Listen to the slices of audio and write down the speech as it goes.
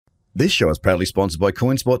This show is proudly sponsored by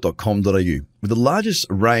coinspot.com.au, with the largest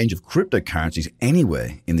range of cryptocurrencies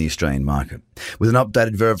anywhere in the Australian market. With an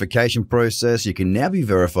updated verification process, you can now be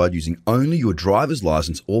verified using only your driver's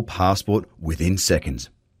license or passport within seconds.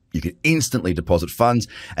 You can instantly deposit funds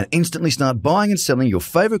and instantly start buying and selling your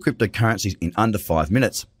favourite cryptocurrencies in under 5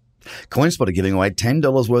 minutes. CoinSpot are giving away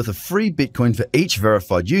 $10 worth of free Bitcoin for each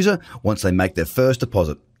verified user once they make their first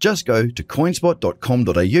deposit. Just go to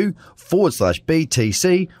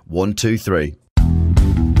coinspot.com.au/BTC123.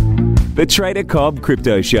 The Trader Cobb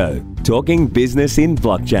Crypto Show, talking business in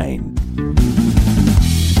blockchain.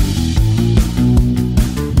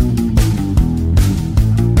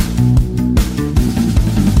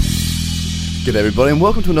 G'day everybody and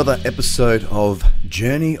welcome to another episode of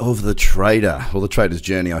Journey of the Trader, or the Trader's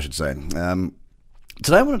Journey I should say.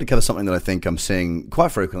 Today I wanted to cover something that I think I'm seeing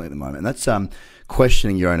quite frequently at the moment, and that's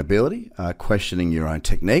questioning your own ability, questioning your own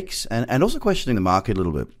techniques, and also questioning the market a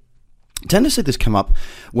little bit. I tend to see this come up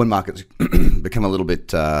when markets become a little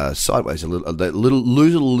bit sideways,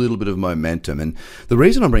 lose a little bit of momentum. And the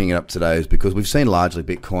reason I'm bringing it up today is because we've seen largely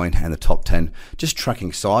Bitcoin and the top 10 just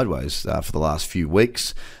tracking sideways for the last few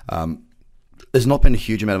weeks. There's not been a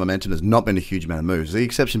huge amount of momentum. There's not been a huge amount of moves. The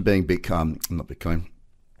exception being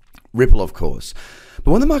Ripple, of course.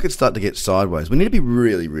 But when the markets start to get sideways, we need to be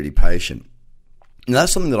really, really patient. And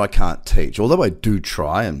that's something that I can't teach, although I do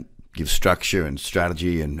try and give structure and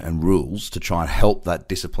strategy and rules to try and help that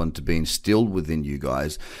discipline to be instilled within you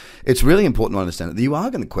guys. It's really important to understand that you are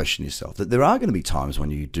going to question yourself, that there are going to be times when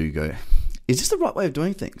you do go, is this the right way of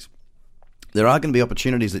doing things? There are going to be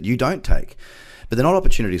opportunities that you don't take, but they're not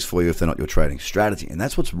opportunities for you if they're not your trading strategy. And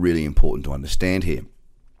that's what's really important to understand here.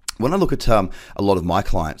 When I look at a lot of my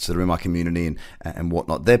clients that are in my community and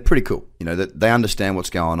whatnot, they're pretty cool. You know, they understand what's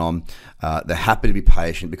going on. They're happy to be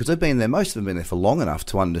patient because they've been there. Most of them have been there for long enough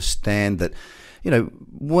to understand that, you know,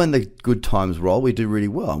 when the good times roll, we do really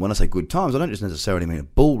well. And when I say good times, I don't just necessarily mean a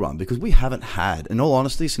bull run, because we haven't had, in all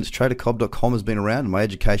honesty, since TraderCobb.com has been around and my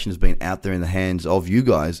education has been out there in the hands of you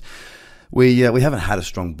guys, we haven't had a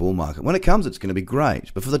strong bull market. When it comes, it's going to be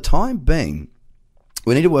great. But for the time being,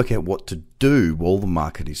 we need to work out what to do while the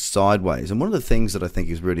market is sideways. And one of the things that I think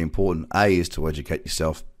is really important, A, is to educate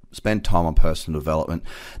yourself, spend time on personal development.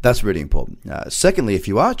 That's really important. Secondly, if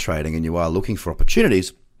you are trading and you are looking for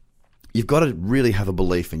opportunities, you've got to really have a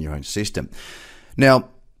belief in your own system. Now,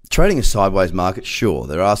 trading a sideways market, sure,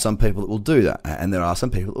 there are some people that will do that, and there are some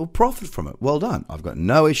people that will profit from it. Well done. I've got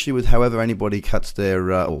no issue with however anybody cuts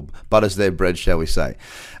their, or butters their bread, shall we say.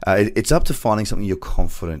 It's up to finding something you're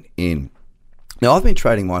confident in. Now, I've been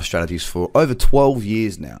trading my strategies for over 12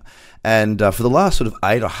 years now, and for the last sort of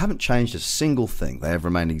 8, I haven't changed a single thing. They have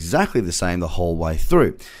remained exactly the same the whole way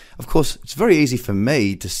through. Of course, it's very easy for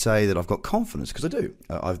me to say that I've got confidence, because I do.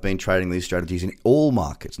 I've been trading these strategies in all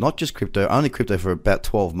markets, not just crypto, only crypto for about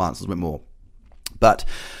 12 months, a little bit more. But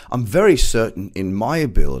I'm very certain in my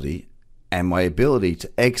ability and my ability to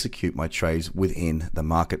execute my trades within the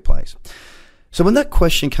marketplace. So when that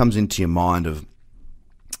question comes into your mind of,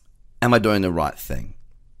 am I doing the right thing?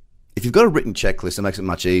 If you've got a written checklist, it makes it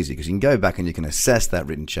much easier, because you can go back and you can assess that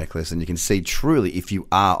written checklist and you can see truly if you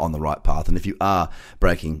are on the right path and if you are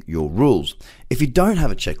breaking your rules. If you don't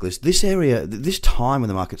have a checklist, this time when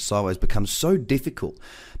the market's sideways becomes so difficult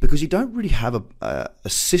because you don't really have a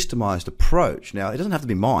systemized approach. Now, it doesn't have to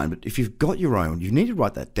be mine, but if you've got your own, you need to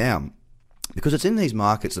write that down, because it's in these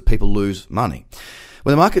markets that people lose money.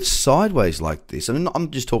 When the market's sideways like this, and I'm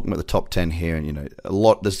just talking about the top 10 here, and you know,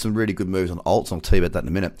 there's some really good moves on alts, and I'll tell you about that in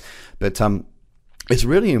a minute. But it's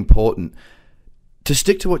really important to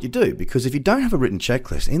stick to what you do, because if you don't have a written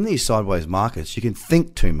checklist in these sideways markets, you can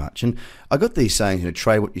think too much. And I got these sayings, you know,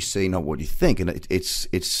 trade what you see, not what you think, and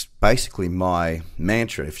it's basically my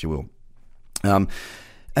mantra, if you will.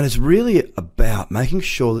 And it's really about making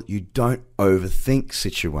sure that you don't overthink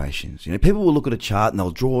situations. You know, people will look at a chart and they'll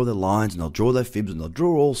draw their lines and they'll draw their fibs and they'll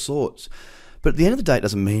draw all sorts. But at the end of the day, it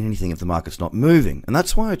doesn't mean anything if the market's not moving. And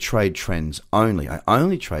that's why I trade trends only. I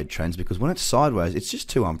only trade trends because when it's sideways, it's just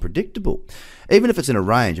too unpredictable. Even if it's in a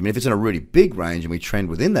range, I mean, if it's in a really big range and we trend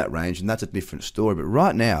within that range, then that's a different story. But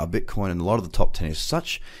right now, Bitcoin and a lot of the top 10 it's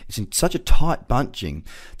in such a tight bunching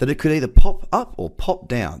that it could either pop up or pop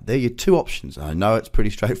down. They're your two options. I know it's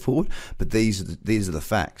pretty straightforward, but these are the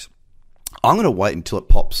facts. I'm going to wait until it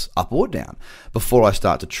pops up or down before I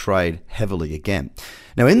start to trade heavily again.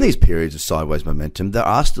 Now, in these periods of sideways momentum, there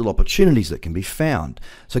are still opportunities that can be found.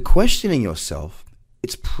 So questioning yourself,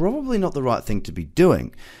 it's probably not the right thing to be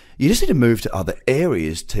doing. You just need to move to other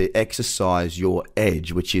areas to exercise your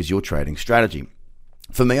edge, which is your trading strategy.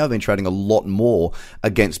 For me, I've been trading a lot more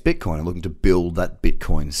against Bitcoin. I'm looking to build that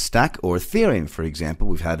Bitcoin stack, or Ethereum, for example.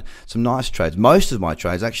 We've had some nice trades. Most of my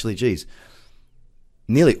trades, actually,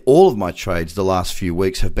 nearly all of my trades the last few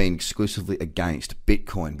weeks have been exclusively against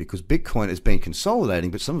Bitcoin, because Bitcoin has been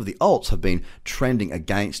consolidating, but some of the alts have been trending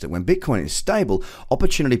against it. When Bitcoin is stable,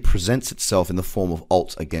 opportunity presents itself in the form of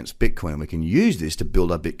alts against Bitcoin. We can use this to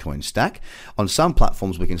build our Bitcoin stack. On some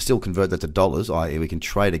platforms, we can still convert that to dollars, i.e. we can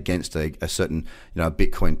trade against a certain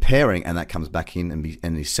Bitcoin pairing, and that comes back in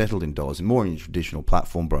and is settled in dollars, and more in traditional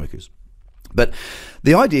platform brokers. But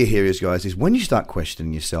the idea here is, guys, is when you start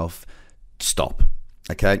questioning yourself, stop.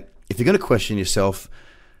 Okay, if you're going to question yourself,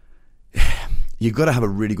 you've got to have a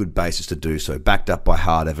really good basis to do so, backed up by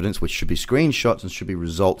hard evidence, which should be screenshots and should be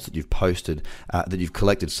results that you've posted, that you've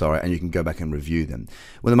collected, and you can go back and review them.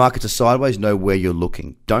 When the markets are sideways, know where you're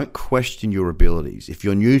looking. Don't question your abilities. If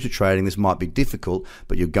you're new to trading, this might be difficult,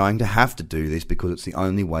 but you're going to have to do this because it's the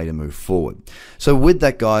only way to move forward. So with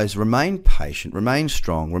that, guys, remain patient, remain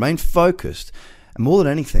strong, remain focused, and more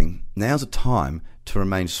than anything, now's the time to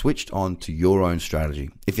remain switched on to your own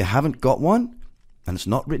strategy. If you haven't got one and it's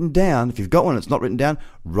not written down, if you've got one and it's not written down,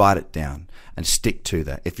 write it down and stick to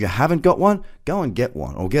that. If you haven't got one, go and get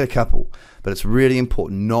one or get a couple. But it's really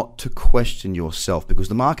important not to question yourself, because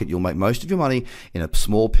the market, you'll make most of your money in a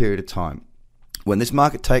small period of time. When this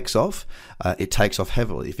market takes off, it takes off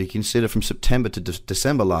heavily. If you consider from September to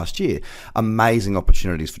December last year, amazing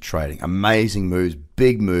opportunities for trading, amazing moves,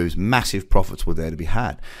 big moves, massive profits were there to be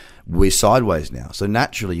had. We're sideways now. So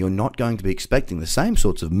naturally, you're not going to be expecting the same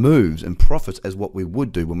sorts of moves and profits as what we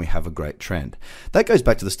would do when we have a great trend. That goes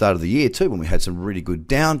back to the start of the year too, when we had some really good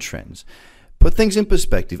downtrends. Put things in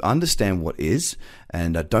perspective, understand what is,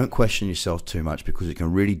 and don't question yourself too much, because it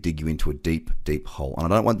can really dig you into a deep, deep hole. And I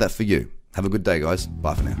don't want that for you. Have a good day, guys.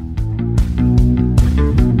 Bye for now.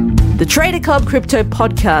 The Trader Cobb Crypto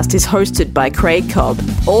Podcast is hosted by Craig Cobb.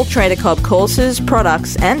 All Trader Cobb courses,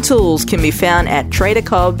 products, and tools can be found at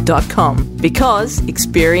tradercobb.com, because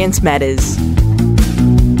experience matters.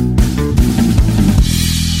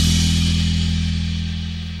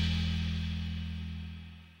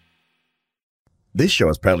 This show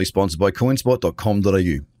is proudly sponsored by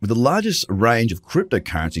coinspot.com.au, with the largest range of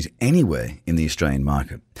cryptocurrencies anywhere in the Australian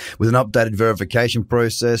market. With an updated verification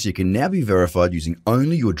process, you can now be verified using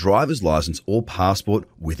only your driver's license or passport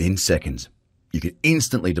within seconds. You can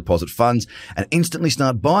instantly deposit funds and instantly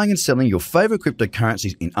start buying and selling your favorite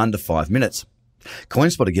cryptocurrencies in under 5 minutes.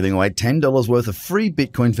 CoinSpot are giving away $10 worth of free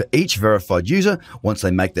Bitcoin for each verified user once they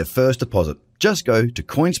make their first deposit. Just go to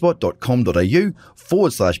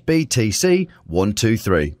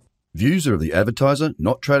coinspot.com.au/BTC123. Views are of the advertiser,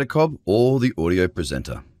 not Trader Cobb or the audio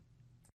presenter.